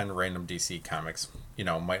 here's 10 random DC comics. You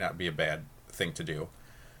know, might not be a bad thing to do.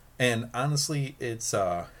 And honestly, it's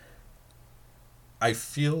I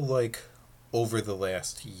feel like over the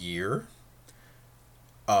last year,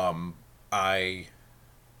 how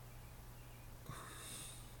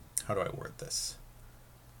do I word this?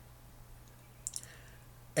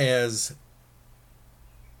 As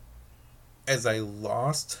I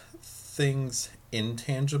lost things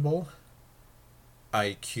intangible, I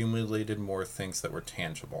accumulated more things that were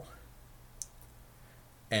tangible.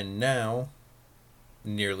 And now,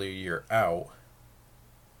 nearly a year out,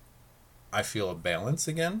 I feel a balance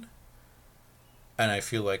again. And I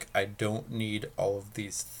feel like I don't need all of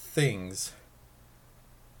these things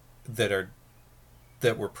that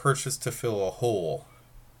were purchased to fill a hole,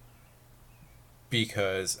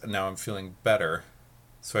 because now I'm feeling better,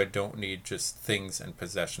 so I don't need just things and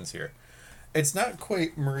possessions here. It's not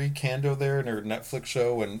quite Marie Kondo there in her Netflix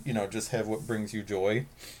show and, you know, just have what brings you joy.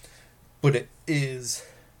 But it is,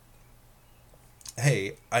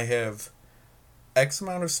 hey, I have X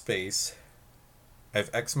amount of space, I have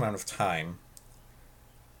X amount of time,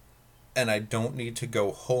 and I don't need to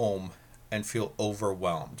go home and feel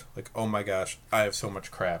overwhelmed. Like, oh my gosh, I have so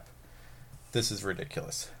much crap. This is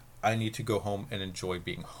ridiculous. I need to go home and enjoy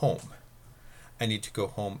being home. I need to go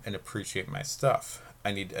home and appreciate my stuff.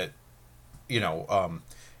 I need to, you know,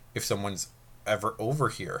 if someone's ever over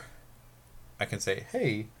here, I can say,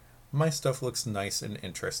 hey, my stuff looks nice and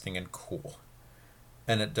interesting and cool.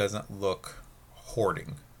 And it doesn't look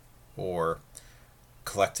hoarding or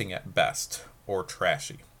collecting at best or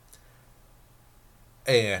trashy.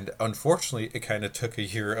 And unfortunately, it kind of took a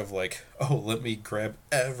year of like, oh, let me grab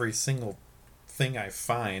every single thing I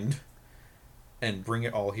find and bring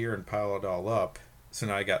it all here and pile it all up. So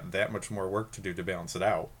now I got that much more work to do to balance it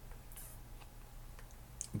out.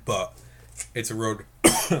 But it's a road,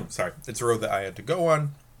 it's a road that I had to go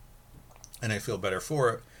on, and I feel better for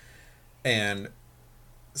it. And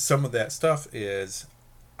some of that stuff is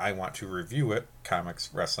I want to review it, comics,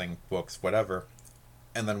 wrestling, books, whatever,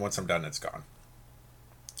 and then once I'm done, it's gone.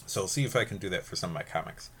 So I'll see if I can do that for some of my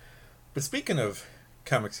comics. But speaking of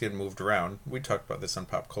comics getting moved around, we talked about this on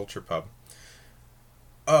Pop Culture Pub.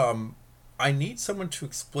 I need someone to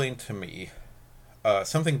explain to me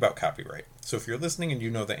something about copyright. So if you're listening and you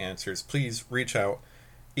know the answers, please reach out,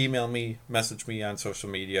 email me, message me on social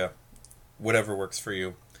media, whatever works for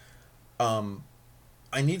you.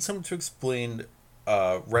 I need someone to explain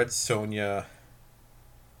Red Sonja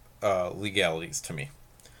legalities to me.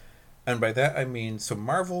 And by that I mean, so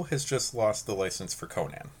Marvel has just lost the license for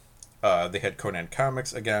Conan. They had Conan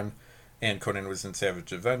Comics again, and Conan was in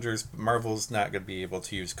Savage Avengers, but Marvel's not going to be able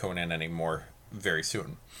to use Conan anymore very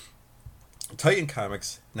soon. Titan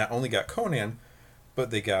Comics not only got Conan, but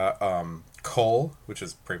they got Kull, which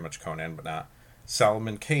is pretty much Conan, but not.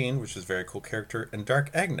 Solomon Kane, which is a very cool character, and Dark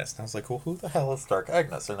Agnes. And I was like, well, who the hell is Dark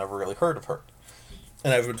Agnes? I never really heard of her.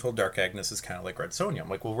 And I've been told Dark Agnes is kind of like Red Sonja. I'm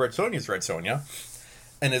like, well, Red Sonja's Red Sonja.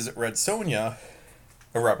 And is it Red Sonja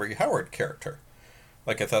a Robert E. Howard character?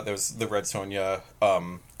 Like, I thought there was the Red Sonja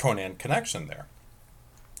Conan connection there.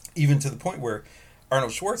 Even to the point where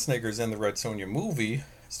Arnold Schwarzenegger's in the Red Sonja movie,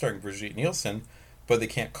 starring Brigitte Nielsen, but they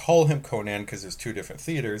can't call him Conan because there's 2 different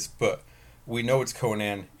theaters, but we know it's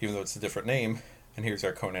Conan, even though it's a different name, and here's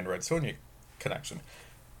our Conan Red Sonja connection.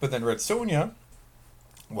 But then Red Sonja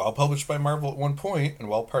while published by Marvel at one point, and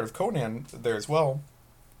while part of Conan there as well,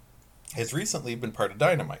 has recently been part of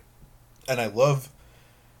Dynamite. And I love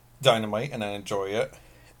Dynamite, and I enjoy it,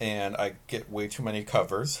 and I get way too many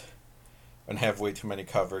covers, and have way too many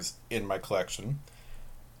covers in my collection,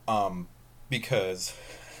 because,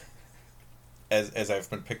 as I've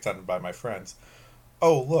been picked on by my friends,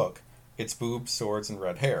 oh, look, it's boobs, swords, and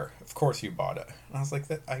red hair. Of course you bought it. And I was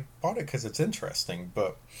like, I bought it because it's interesting,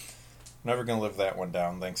 but I'm never going to live that one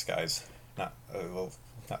down. Thanks, guys. Not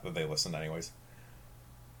that they listen anyways.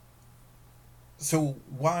 So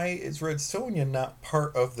why is Red Sonja not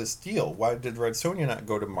part of this deal? Why did Red Sonja not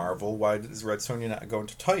go to Marvel? Why does Red Sonja not go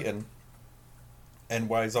into Titan? And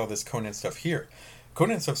why is all this Conan stuff here?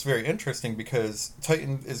 Conan stuff's very interesting because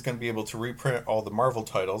Titan is going to be able to reprint all the Marvel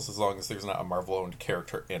titles as long as there's not a Marvel-owned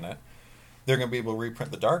character in it. They're going to be able to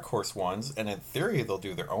reprint the Dark Horse ones, and in theory they'll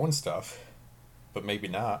do their own stuff, but maybe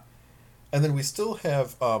not. And then we still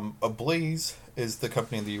have Ablaze is the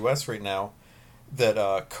company in the US right now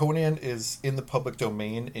that Conan is in the public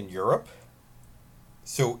domain in Europe.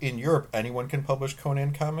 So in Europe, anyone can publish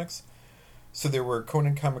Conan comics. So there were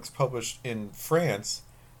Conan comics published in France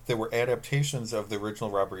that were adaptations of the original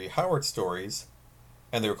Robert E. Howard stories,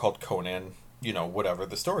 and they were called Conan, whatever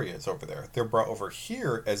the story is over there. They're brought over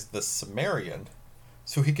here as the Cimmerian,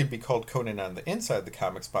 so he can be called Conan on the inside of the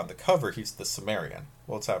comics, but on the cover he's the Cimmerian.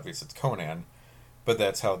 Well, it's obvious it's Conan, but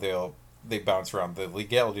that's how they bounce around the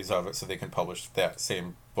legalities of it so they can publish that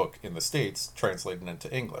same book in the States, translated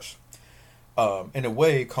into English. In a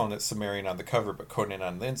way, calling it Cimmerian on the cover, but Conan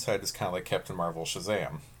on the inside is kind of like Captain Marvel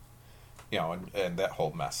Shazam. And that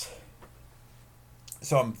whole mess.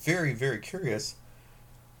 So I'm very, very curious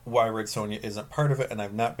why Red Sonja isn't part of it, and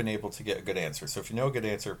I've not been able to get a good answer. So if you know a good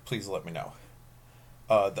answer, please let me know.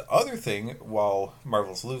 The other thing, while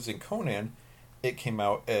Marvel's losing Conan, it came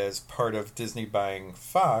out as part of Disney buying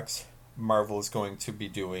Fox. Marvel is going to be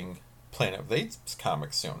doing Planet of the Apes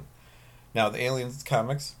comics soon. Now, the Aliens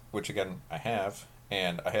comics, which again I have,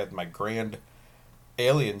 and I had my grand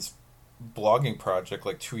Aliens blogging project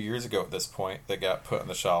like 2 years ago at this point that got put on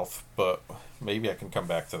the shelf, but maybe I can come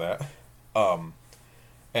back to that.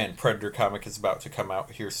 And Predator comic is about to come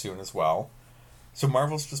out here soon as well. So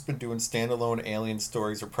Marvel's just been doing standalone Alien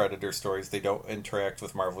stories or Predator stories. They don't interact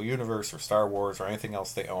with Marvel Universe or Star Wars or anything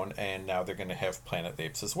else they own, and now they're going to have Planet of the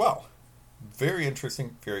Apes as well. Very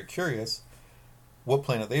interesting, very curious. What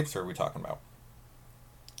Planet of the Apes are we talking about?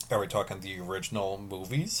 Are we talking the original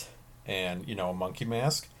movies and, a monkey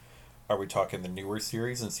mask? Are we talking the newer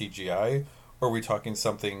series and CGI? Or are we talking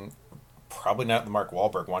something, probably not the Mark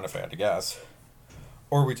Wahlberg one if I had to guess?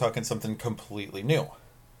 Or are we talking something completely new?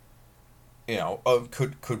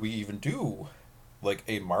 Could we even do like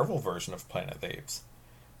a Marvel version of Planet of the Apes?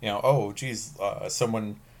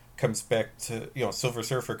 Someone comes back to, Silver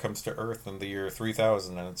Surfer comes to Earth in the year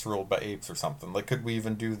 3000 and it's ruled by apes or something. Like, could we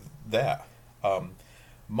even do that?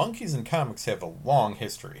 Monkeys in comics have a long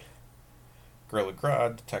history. Gorilla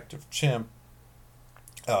Grodd, Detective Chimp.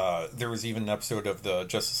 There was even an episode of the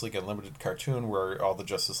Justice League Unlimited cartoon where all the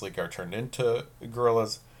Justice League are turned into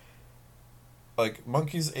gorillas. Like,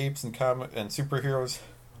 monkeys, apes, and superheroes,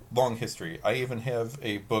 long history. I even have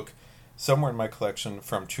a book somewhere in my collection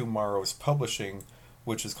from Tomorrow's Publishing,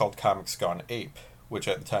 which is called Comics Gone Ape, which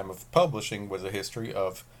at the time of publishing was a history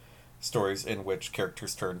of stories in which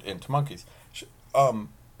characters turned into monkeys.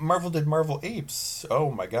 Marvel did Marvel Apes, oh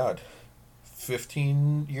my god,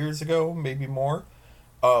 15 years ago, maybe more,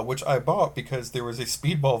 which I bought because there was a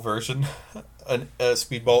Speedball version, a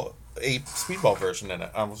Speedball version in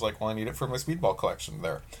it. I was like, well, I need it for my Speedball collection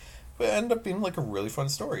there. But it ended up being like a really fun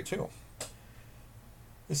story too.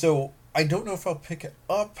 So I don't know if I'll pick it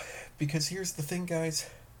up, because here's the thing, guys.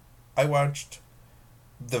 I watched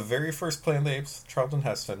the very first Planet of the Apes, Charlton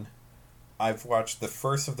Heston. I've watched the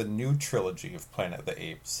first of the new trilogy of Planet of the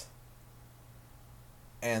Apes.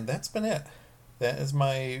 And that's been it. That is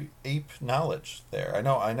my ape knowledge there. I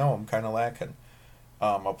know I'm kind of lacking.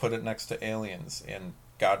 I'll put it next to Aliens and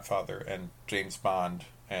Godfather and James Bond.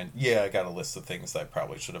 And yeah, I got a list of things that I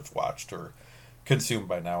probably should have watched or consumed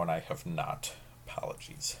by now, and I have not.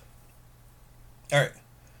 Apologies. Alright.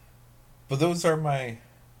 But those are my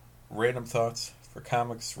random thoughts for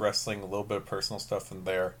comics, wrestling, a little bit of personal stuff in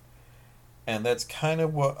there. And that's kind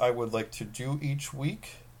of what I would like to do each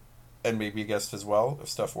week, and maybe a guest as well, if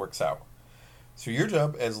stuff works out. So your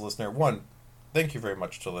job as a listener, one, thank you very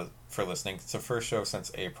much for listening. It's the first show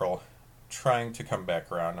since April. Trying to come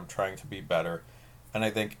back around. I'm trying to be better. And I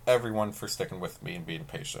thank everyone for sticking with me and being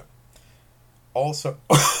patient. Also,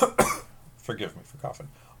 forgive me for coughing.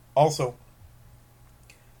 Also,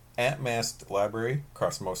 at Masked Library,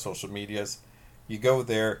 across most social medias, You go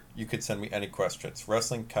there, you could send me any questions.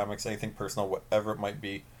 Wrestling, comics, anything personal, whatever it might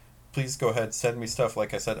be. Please go ahead, send me stuff.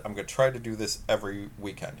 Like I said, I'm going to try to do this every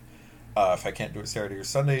weekend. If I can't do it Saturday or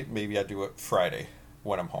Sunday, maybe I do it Friday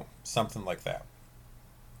when I'm home. Something like that.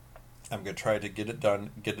 I'm going to try to get it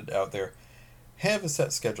done, get it out there. Have a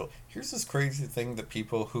set schedule. Here's this crazy thing that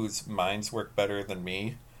people whose minds work better than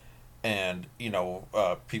me, and,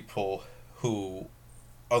 people who,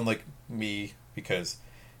 unlike me, because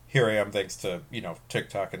here I am thanks to,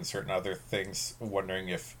 TikTok and certain other things, wondering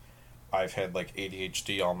if I've had like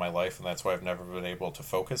ADHD all my life and that's why I've never been able to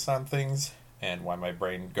focus on things and why my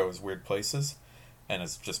brain goes weird places and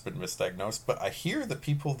it's just been misdiagnosed. But I hear that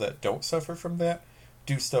people that don't suffer from that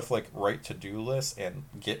do stuff like write to-do lists and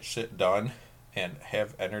get shit done and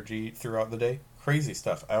have energy throughout the day. Crazy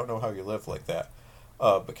stuff. I don't know how you live like that.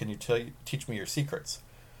 But can you teach me your secrets?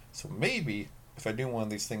 So maybe if I do one of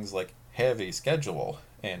these things like have a schedule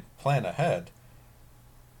and plan ahead,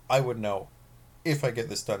 I would know if I get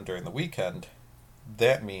this done during the weekend,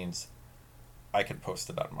 that means I can post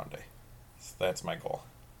it on Monday. So that's my goal.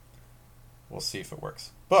 We'll see if it works.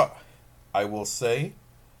 But I will say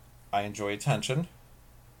I enjoy attention.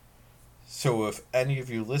 So if any of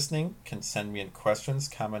you listening can send me in questions,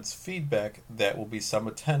 comments, feedback, that will be some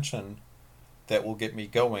attention that will get me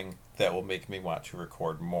going, that will make me want to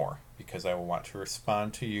record more. Because I will want to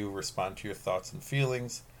respond to you, respond to your thoughts and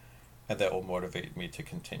feelings, and that will motivate me to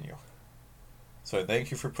continue. So I thank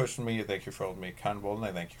you for pushing me, I thank you for holding me accountable, and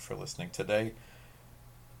I thank you for listening today.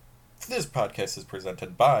 This podcast is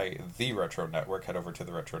presented by The Retro Network. Head over to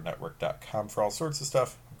theretronetwork.com for all sorts of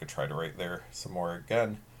stuff. I'm going to try to write there some more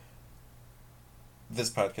again. This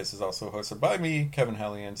podcast is also hosted by me, Kevin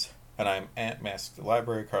Hellions, and I'm at Masked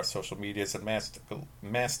Library across social medias, and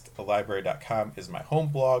maskedlibrary.com is my home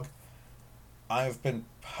blog. I've been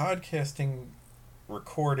podcasting,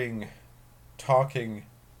 recording, talking,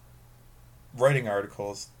 writing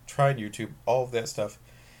articles, trying YouTube, all of that stuff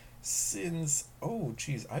since,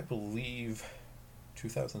 I believe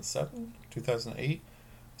 2007, 2008. I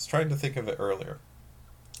was trying to think of it earlier.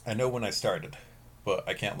 I know when I started, but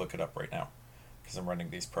I can't look it up right now because I'm running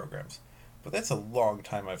these programs. But that's a long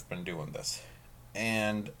time I've been doing this.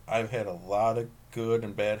 And I've had a lot of good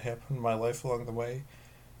and bad happen in my life along the way.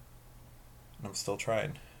 And I'm still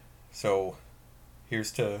trying. So,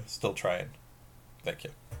 here's to still trying. Thank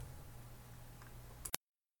you.